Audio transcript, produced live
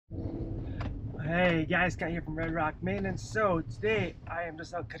Hey guys, Scott here from Red Rock Maintenance. So today I am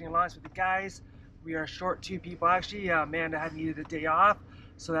just out cutting lawns with the guys. We are short 2 people actually. Amanda had needed a day off,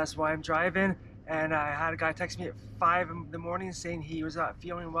 so that's why I'm driving. And I had a guy text me at 5 in the morning saying he was not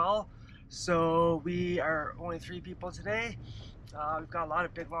feeling well. So we are only 3 people today. We've got a lot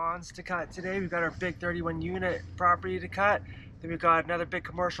of big lawns to cut today. We've got our big 31 unit property to cut. Then we've got another big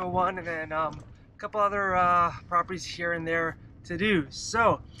commercial one, and then a couple other properties here and there to do.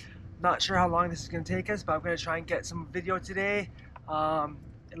 So not sure how long this is going to take us, but I'm going to try and get some video today. A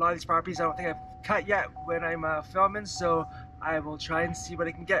lot of these properties I don't think I've cut yet when I'm filming, so I will try and see what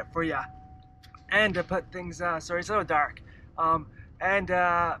I can get for you. And to put things, sorry, it's a little dark.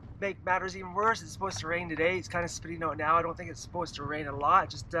 Make matters even worse, it's supposed to rain today. It's kind of spitting out now. I don't think it's supposed to rain a lot,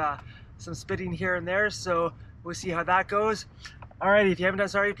 just some spitting here and there, so we'll see how that goes. Alrighty, if you haven't done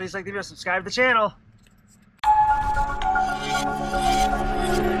so already, please like the video, subscribe to the channel.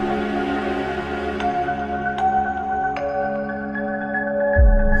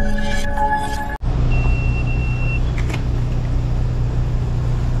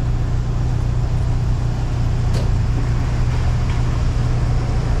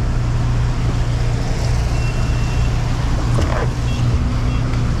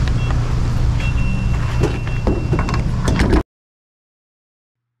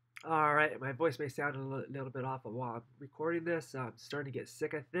 Alright, my voice may sound a little bit off while I'm recording this. I'm starting to get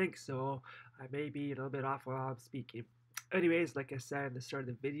sick, I think, so I may be a little bit off while I'm speaking. Anyways, like I said in the start of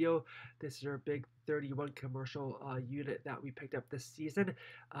the video, this is our big 31 commercial unit that we picked up this season.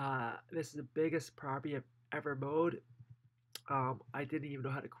 This is the biggest property I've ever mowed. I didn't even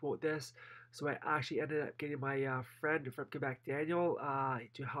know how to quote this, so I actually ended up getting my friend from Quebec, Daniel,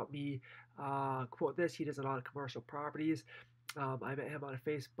 to help me quote this. He does a lot of commercial properties. I met him on a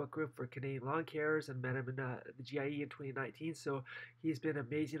Facebook group for Canadian lawn carers and met him in the GIE in 2019. So he's been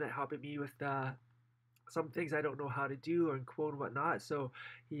amazing at helping me with some things I don't know how to do or quote and whatnot. So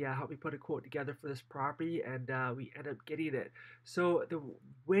he helped me put a quote together for this property, and we ended up getting it. So the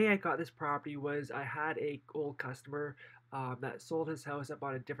way I got this property was I had a old customer that sold his house up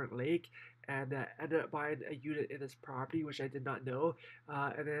on a different lake, and ended up buying a unit in this property, which I did not know.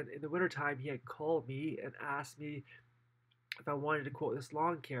 And then in the wintertime, he had called me and asked me if I wanted to quote this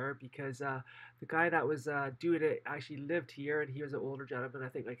lawn care, because the guy that was doing it actually lived here, and he was an older gentleman, I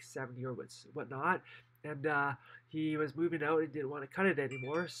think like 70 or whatnot, and he was moving out and didn't want to cut it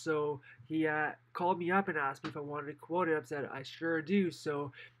anymore. So he called me up and asked me if I wanted to quote it. I said I sure do.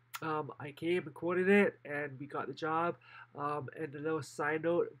 So I came and quoted it, and we got the job. And a little side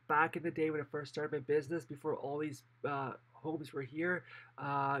note, back in the day when I first started my business, before all these homes were here,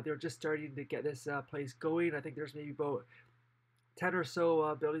 they were just starting to get this place going. I think there's maybe about 10 or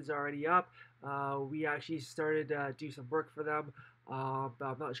so buildings already up. We actually started to do some work for them, but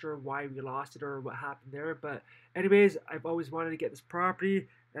I'm not sure why we lost it or what happened there. But anyways, I've always wanted to get this property,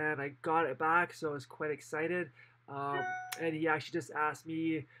 and I got it back, so I was quite excited. And he actually just asked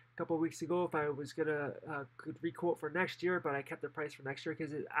me a couple of weeks ago if I was gonna could requote for next year, but I kept the price for next year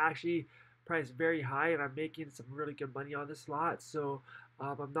because it's actually priced very high, and I'm making some really good money on this lot. So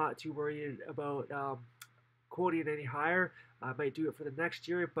I'm not too worried about quoting any higher. I might do it for the next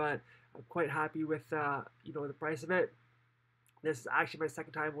year, but I'm quite happy with the price of it. This is actually my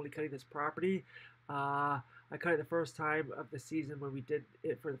second time only cutting this property. I cut it the first time of the season when we did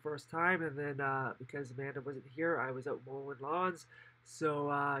it for the first time, and then because Amanda wasn't here, I was out mowing lawns. So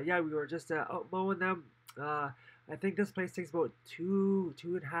yeah, we were just out mowing them. I think this place takes about two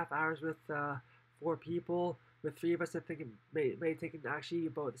and a half hours with 4 people. With 3 of us, I think it may take actually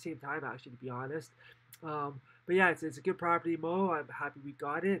about the same time, actually, to be honest. But yeah, it's a good property mow. I'm happy we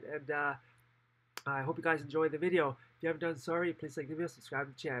got it, and I hope you guys enjoyed the video. If you haven't done so already, please like the video, subscribe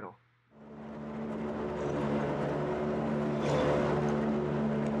to the channel.